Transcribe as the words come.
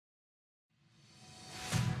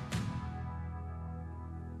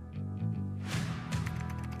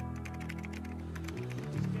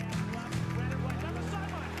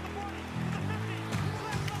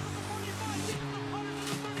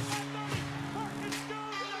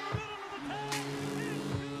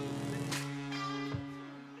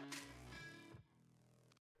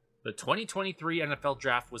The 2023 NFL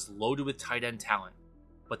Draft was loaded with tight end talent,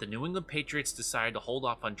 but the New England Patriots decided to hold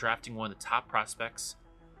off on drafting one of the top prospects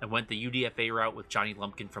and went the UDFA route with Johnny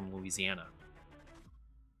Lumpkin from Louisiana.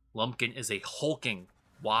 Lumpkin is a hulking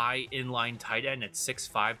Y inline tight end at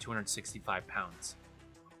 6'5", 265 pounds.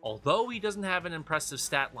 Although he doesn't have an impressive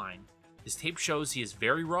stat line, his tape shows he is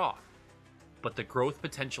very raw, but the growth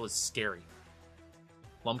potential is scary.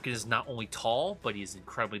 Lumpkin is not only tall, but he is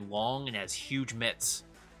incredibly long and has huge mitts.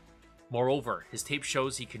 Moreover, his tape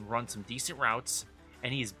shows he can run some decent routes,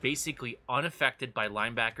 and he is basically unaffected by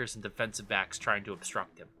linebackers and defensive backs trying to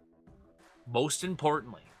obstruct him. Most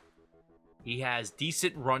importantly, he has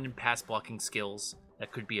decent run and pass blocking skills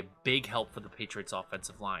that could be a big help for the Patriots'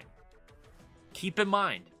 offensive line. Keep in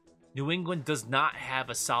mind, New England does not have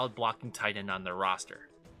a solid blocking tight end on their roster.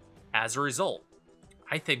 As a result,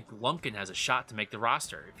 I think Lumpkin has a shot to make the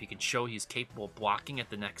roster if he can show he's capable of blocking at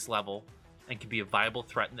the next level and can be a viable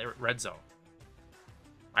threat in the red zone.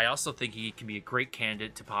 I also think he can be a great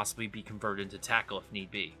candidate to possibly be converted into tackle if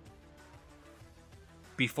need be.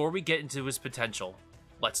 Before we get into his potential,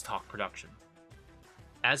 let's talk production.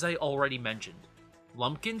 As I already mentioned,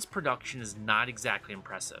 Lumpkin's production is not exactly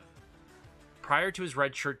impressive. Prior to his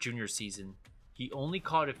redshirt junior season, he only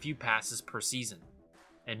caught a few passes per season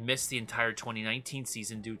and missed the entire 2019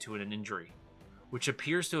 season due to an injury, which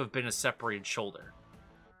appears to have been a separated shoulder.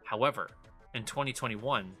 However, in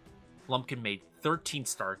 2021, Lumpkin made 13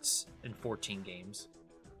 starts in 14 games,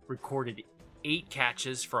 recorded 8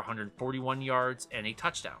 catches for 141 yards and a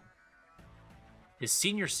touchdown. His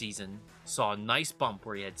senior season saw a nice bump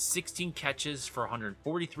where he had 16 catches for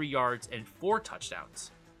 143 yards and 4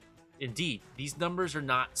 touchdowns. Indeed, these numbers are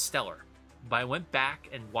not stellar, but I went back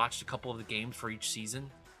and watched a couple of the games for each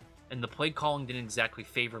season, and the play calling didn't exactly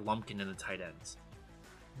favor Lumpkin in the tight ends.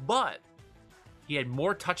 But he had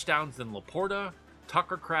more touchdowns than Laporta,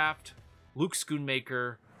 Tucker Kraft, Luke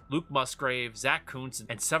Schoonmaker, Luke Musgrave, Zach Kuntz,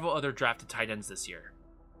 and several other drafted tight ends this year.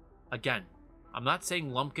 Again, I'm not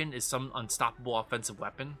saying Lumpkin is some unstoppable offensive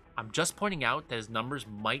weapon. I'm just pointing out that his numbers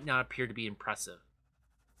might not appear to be impressive,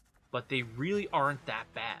 but they really aren't that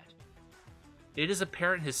bad. It is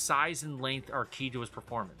apparent his size and length are key to his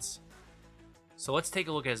performance. So let's take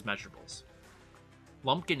a look at his measurables.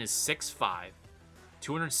 Lumpkin is 6'5",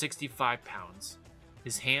 265 pounds.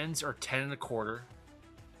 His hands are 10 1/4.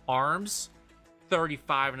 Arms,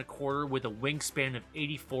 35 1/4 with a wingspan of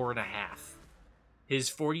 84 1/2. His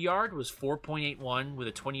 40-yard was 4.81 with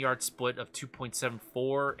a 20-yard split of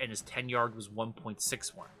 2.74, and his 10-yard was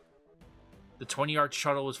 1.61. The 20-yard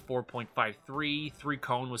shuttle was 4.53,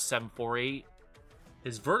 3-cone was 7.48.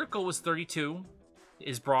 His vertical was 32,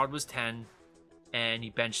 his broad was 10, and he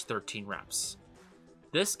benched 13 reps.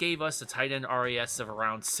 This gave us a tight end RAS of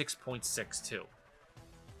around 6.62.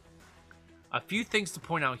 A few things to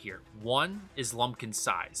point out here. One is Lumpkin's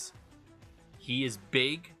size. He is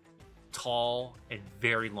big, tall, and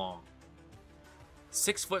very long.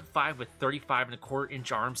 6'5" with 35 1/4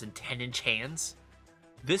 inch arms and 10-inch hands.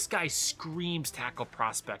 This guy screams tackle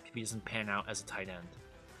prospect if he doesn't pan out as a tight end.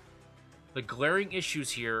 The glaring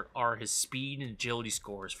issues here are his speed and agility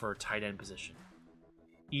scores for a tight end position.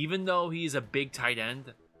 Even though he is a big tight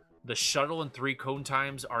end, the shuttle and 3-cone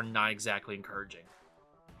times are not exactly encouraging.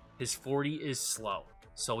 His 40 is slow,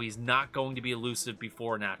 so he's not going to be elusive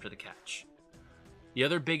before and after the catch. The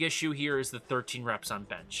other big issue here is the 13 reps on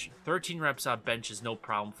bench. 13 reps on bench is no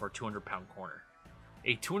problem for a 200-pound corner.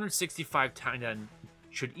 A 265 tight end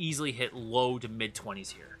should easily hit low to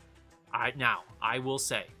mid-20s here. Now, I will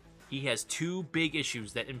say, he has 2 big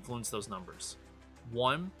issues that influence those numbers.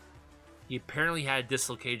 One, he apparently had a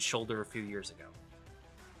dislocated shoulder a few years ago.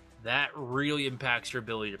 That really impacts your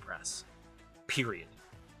ability to press. Period.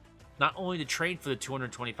 Not only to train for the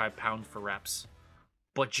 225 pounds for reps,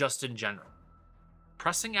 but just in general.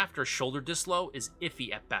 Pressing after a shoulder dislo is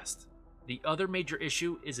iffy at best. The other major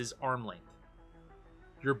issue is his arm length.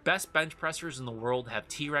 Your best bench pressers in the world have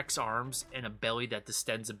T-Rex arms and a belly that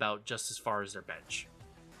distends about just as far as their bench.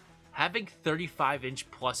 Having 35-inch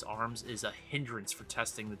plus arms is a hindrance for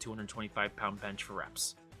testing the 225-pound bench for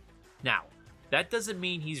reps. Now, that doesn't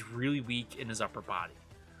mean he's really weak in his upper body.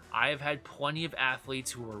 I have had plenty of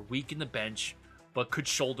athletes who are weak in the bench, but could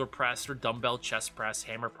shoulder press or dumbbell chest press,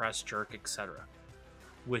 hammer press, jerk, etc.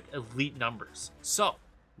 with elite numbers. So,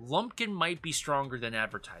 Lumpkin might be stronger than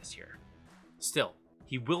advertised here. Still,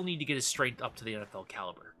 he will need to get his strength up to the NFL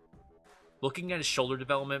caliber. Looking at his shoulder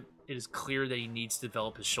development, it is clear that he needs to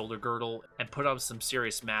develop his shoulder girdle and put on some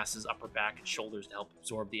serious mass in his upper back and shoulders to help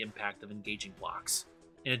absorb the impact of engaging blocks.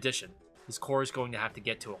 In addition, his core is going to have to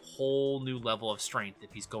get to a whole new level of strength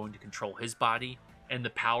if he's going to control his body and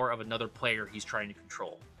the power of another player he's trying to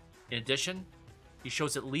control. In addition, he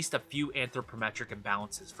shows at least a few anthropometric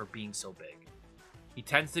imbalances for being so big. He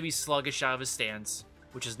tends to be sluggish out of his stance,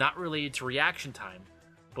 which is not related to reaction time,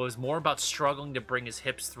 but is more about struggling to bring his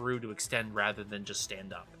hips through to extend rather than just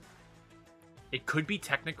stand up. It could be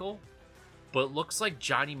technical, but it looks like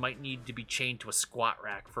Johnny might need to be chained to a squat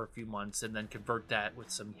rack for a few months and then convert that with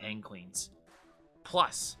some hang cleans.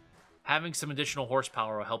 Plus, having some additional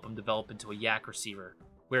horsepower will help him develop into a yak receiver,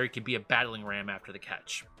 where he can be a battling ram after the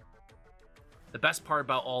catch. The best part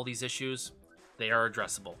about all these issues, they are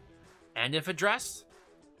addressable. And if addressed,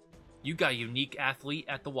 you got a unique athlete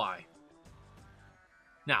at the Y.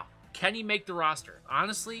 Now, can he make the roster?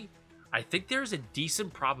 Honestly, I think there's a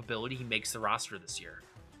decent probability he makes the roster this year,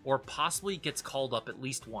 or possibly gets called up at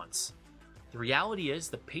least once. The reality is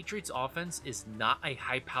the Patriots offense is not a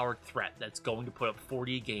high-powered threat that's going to put up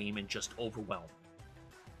 40 a game and just overwhelm.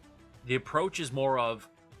 The approach is more of,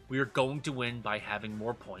 we are going to win by having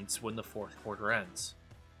more points when the fourth quarter ends.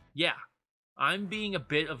 Yeah, I'm being a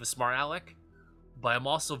bit of a smart aleck, but I'm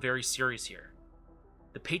also very serious here.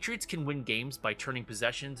 The Patriots can win games by turning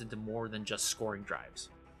possessions into more than just scoring drives.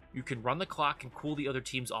 You can run the clock and cool the other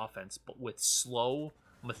team's offense, but with slow,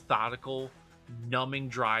 methodical, numbing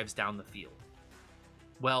drives down the field.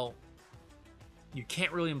 Well, you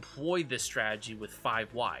can't really employ this strategy with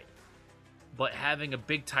 5 wide, but having a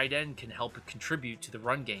big tight end can help contribute to the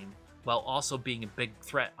run game while also being a big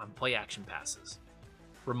threat on play action passes.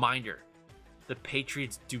 Reminder, the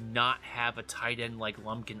Patriots do not have a tight end like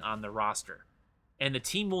Lumpkin on their roster, and the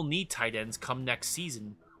team will need tight ends come next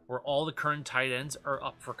season where all the current tight ends are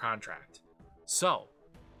up for contract. So,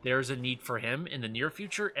 there's a need for him in the near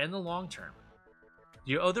future and the long term.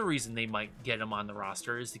 The other reason they might get him on the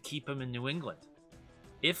roster is to keep him in New England.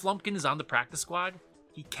 If Lumpkin is on the practice squad,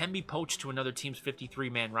 he can be poached to another team's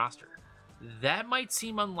 53-man roster. That might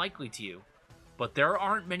seem unlikely to you, but there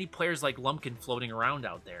aren't many players like Lumpkin floating around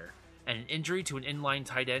out there, and an injury to an inline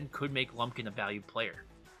tight end could make Lumpkin a valued player.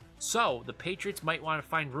 So, the Patriots might want to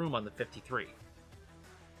find room on the 53.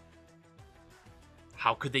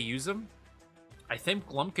 How could they use him? I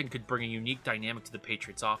think Lumpkin could bring a unique dynamic to the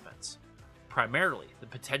Patriots offense. Primarily, the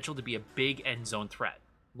potential to be a big end zone threat.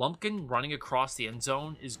 Lumpkin running across the end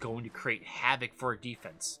zone is going to create havoc for a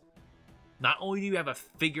defense. Not only do you have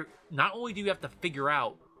to figure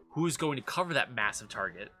out who is going to cover that massive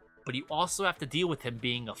target, but you also have to deal with him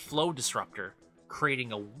being a flow disruptor,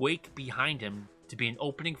 creating a wake behind him to be an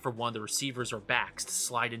opening for one of the receivers or backs to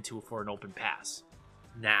slide into for an open pass.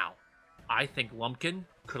 Now, I think Lumpkin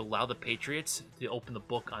could allow the Patriots to open the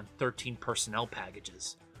book on 13 personnel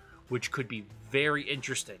packages, which could be very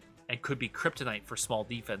interesting and could be kryptonite for small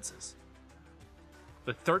defenses.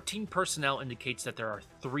 The 13 personnel indicates that there are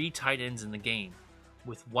 3 tight ends in the game,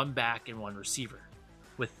 with 1 back and 1 receiver.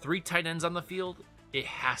 With 3 tight ends on the field, it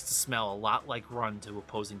has to smell a lot like run to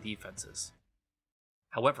opposing defenses.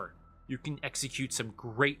 However, you can execute some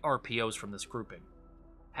great RPOs from this grouping.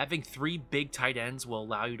 Having 3 big tight ends will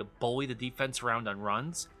allow you to bully the defense around on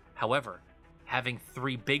runs. However, having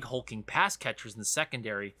 3 big hulking pass catchers in the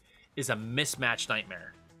secondary is a mismatch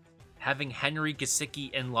nightmare. Having Henry, Gesicki,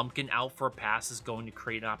 and Lumpkin out for a pass is going to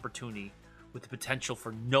create an opportunity with the potential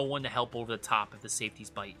for no one to help over the top if the safeties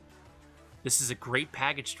bite. This is a great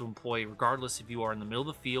package to employ regardless if you are in the middle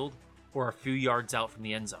of the field or a few yards out from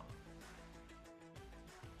the end zone.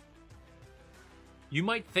 You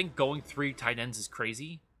might think going 3 tight ends is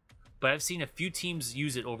crazy, but I've seen a few teams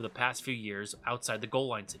use it over the past few years outside the goal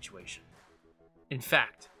line situation. In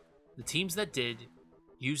fact, the teams that did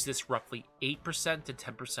use this roughly 8% to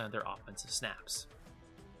 10% of their offensive snaps.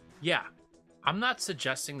 Yeah, I'm not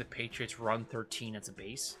suggesting the Patriots run 13 as a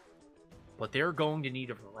base, but they're going to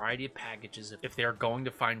need a variety of packages if they're going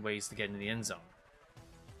to find ways to get into the end zone.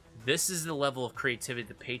 This is the level of creativity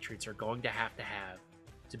the Patriots are going to have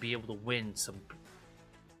to be able to win some.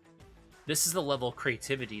 This is the level of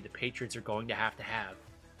creativity the Patriots are going to have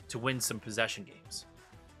to win some possession games.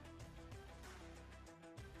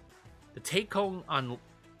 The take home on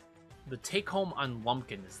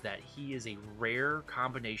Lumpkin is that he is a rare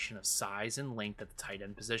combination of size and length at the tight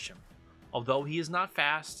end position. Although he is not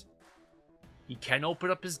fast, he can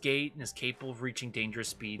open up his gait and is capable of reaching dangerous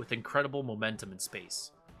speed with incredible momentum in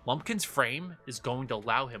space. Lumpkin's frame is going to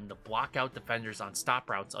allow him to block out defenders on stop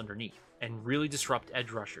routes underneath and really disrupt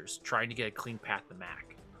edge rushers trying to get a clean path to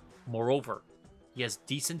Mac. Moreover, he has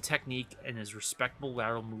decent technique and is respectable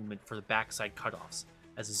lateral movement for the backside cutoffs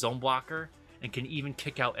as a zone blocker and can even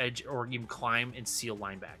kick out edge or even climb and seal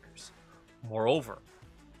linebackers. Moreover,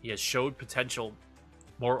 he has showed potential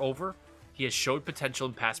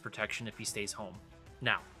in pass protection if he stays home.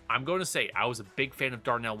 Now, I'm going to say I was a big fan of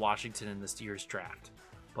Darnell Washington in this year's draft,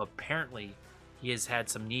 but apparently he has had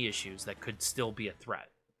some knee issues that could still be a threat.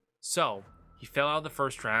 So, he fell out of the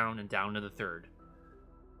first round and down to the third.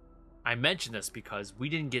 I mention this because we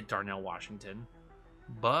didn't get Darnell Washington,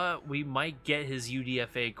 but we might get his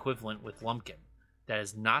UDFA equivalent with Lumpkin. That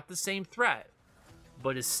is not the same threat,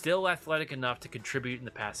 but is still athletic enough to contribute in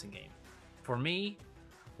the passing game. For me,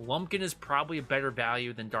 Lumpkin is probably a better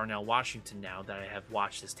value than Darnell Washington now that I have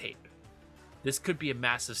watched his tape. This could be a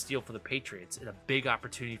massive steal for the Patriots and a big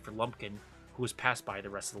opportunity for Lumpkin, who was passed by the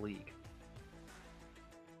rest of the league.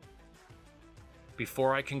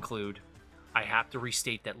 Before I conclude, I have to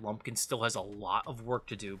restate that Lumpkin still has a lot of work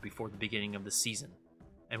to do before the beginning of the season,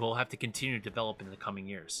 and will have to continue to develop in the coming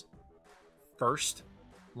years. First,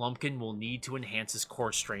 Lumpkin will need to enhance his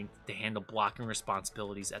core strength to handle blocking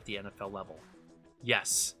responsibilities at the NFL level.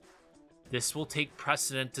 Yes, this will take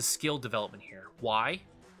precedent to skill development here. Why?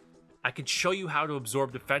 I could show you how to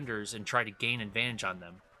absorb defenders and try to gain advantage on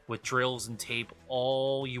them with drills and tape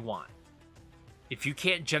all you want. If you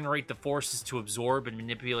can't generate the forces to absorb and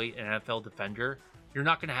manipulate an NFL defender, you're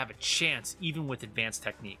not going to have a chance even with advanced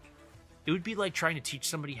technique. It would be like trying to teach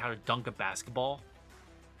somebody how to dunk a basketball,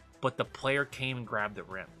 but the player came and grabbed the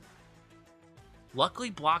rim. Luckily,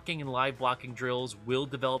 blocking and live blocking drills will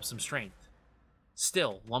develop some strength.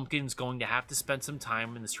 Still, Lumpkin's going to have to spend some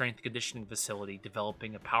time in the strength and conditioning facility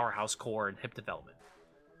developing a powerhouse core and hip development.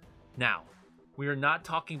 Now, we are not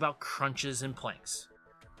talking about crunches and planks.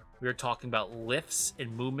 We are talking about lifts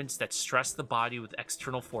and movements that stress the body with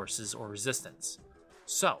external forces or resistance.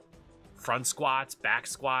 So, front squats, back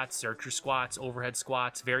squats, archer squats, overhead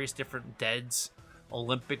squats, various different deads,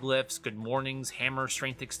 Olympic lifts, good mornings, hammer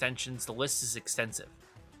strength extensions, the list is extensive.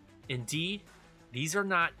 Indeed, these are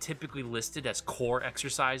not typically listed as core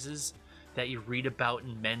exercises that you read about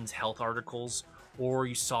in men's health articles or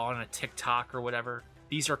you saw on a TikTok or whatever.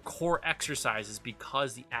 These are core exercises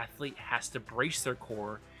because the athlete has to brace their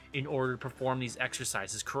core in order to perform these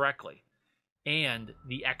exercises correctly, and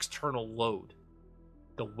the external load.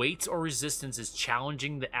 The weights or resistance is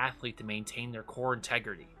challenging the athlete to maintain their core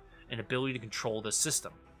integrity and ability to control the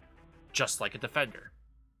system, just like a defender.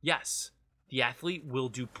 Yes, the athlete will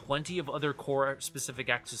do plenty of other core specific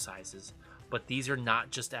exercises, but these are not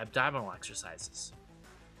just abdominal exercises.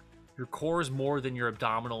 Your core is more than your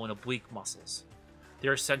abdominal and oblique muscles.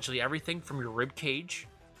 They're essentially everything from your rib cage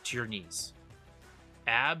to your knees.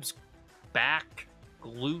 Abs, back,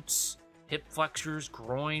 glutes, hip flexors,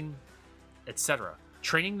 groin, etc.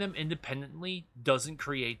 Training them independently doesn't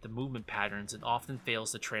create the movement patterns and often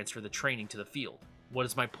fails to transfer the training to the field. What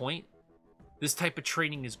is my point? This type of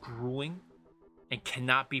training is grueling and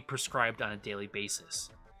cannot be prescribed on a daily basis.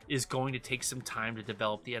 It is going to take some time to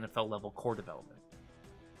develop the NFL level core development.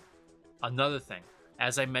 Another thing,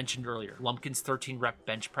 as I mentioned earlier, Lumpkin's 13 rep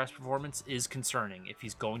bench press performance is concerning if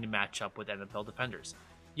he's going to match up with NFL defenders.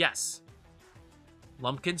 Yes,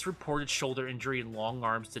 Lumpkin's reported shoulder injury and long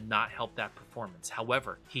arms did not help that performance.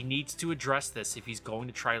 However, he needs to address this if he's going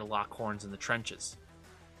to try to lock horns in the trenches.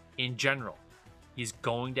 In general, he's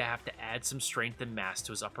going to have to add some strength and mass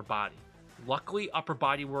to his upper body. Luckily, upper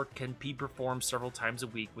body work can be performed several times a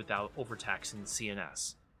week without overtaxing the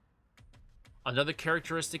CNS. Another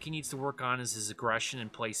characteristic he needs to work on is his aggression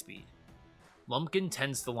and play speed. Lumpkin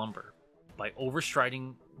tends to lumber by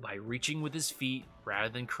overstriding, by reaching with his feet rather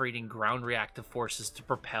than creating ground reactive forces to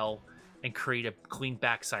propel and create a clean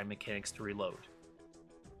backside mechanics to reload.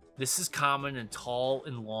 This is common in tall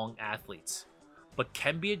and long athletes, but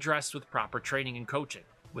can be addressed with proper training and coaching.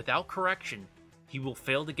 Without correction, he will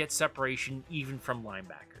fail to get separation even from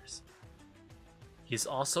linebackers. He is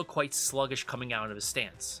also quite sluggish coming out of his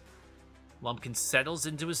stance. Lumpkin settles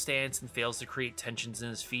into his stance and fails to create tensions in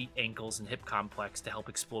his feet, ankles, and hip complex to help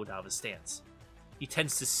explode out of his stance. He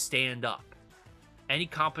tends to stand up. Any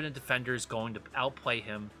competent defender is going to outplay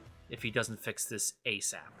him if he doesn't fix this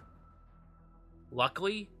ASAP.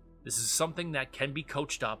 Luckily, this is something that can be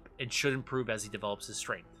coached up and should improve as he develops his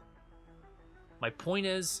strength. My point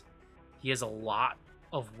is, he has a lot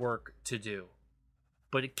of work to do,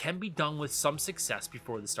 but it can be done with some success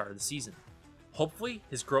before the start of the season. Hopefully,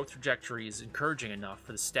 his growth trajectory is encouraging enough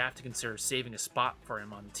for the staff to consider saving a spot for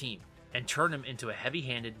him on the team and turn him into a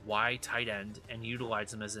heavy-handed wide tight end and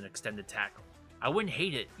utilize him as an extended tackle. I wouldn't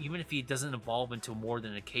hate it even if he doesn't evolve into more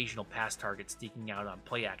than an occasional pass target sneaking out on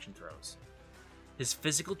play-action throws. His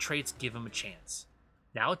physical traits give him a chance.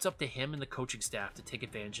 Now it's up to him and the coaching staff to take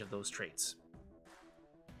advantage of those traits.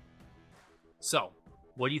 So,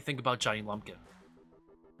 what do you think about Johnny Lumpkin?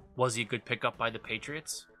 Was he a good pickup by the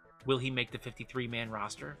Patriots? Will he make the 53-man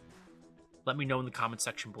roster? Let me know in the comment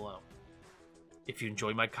section below. If you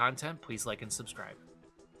enjoy my content, please like and subscribe.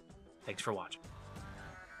 Thanks for watching.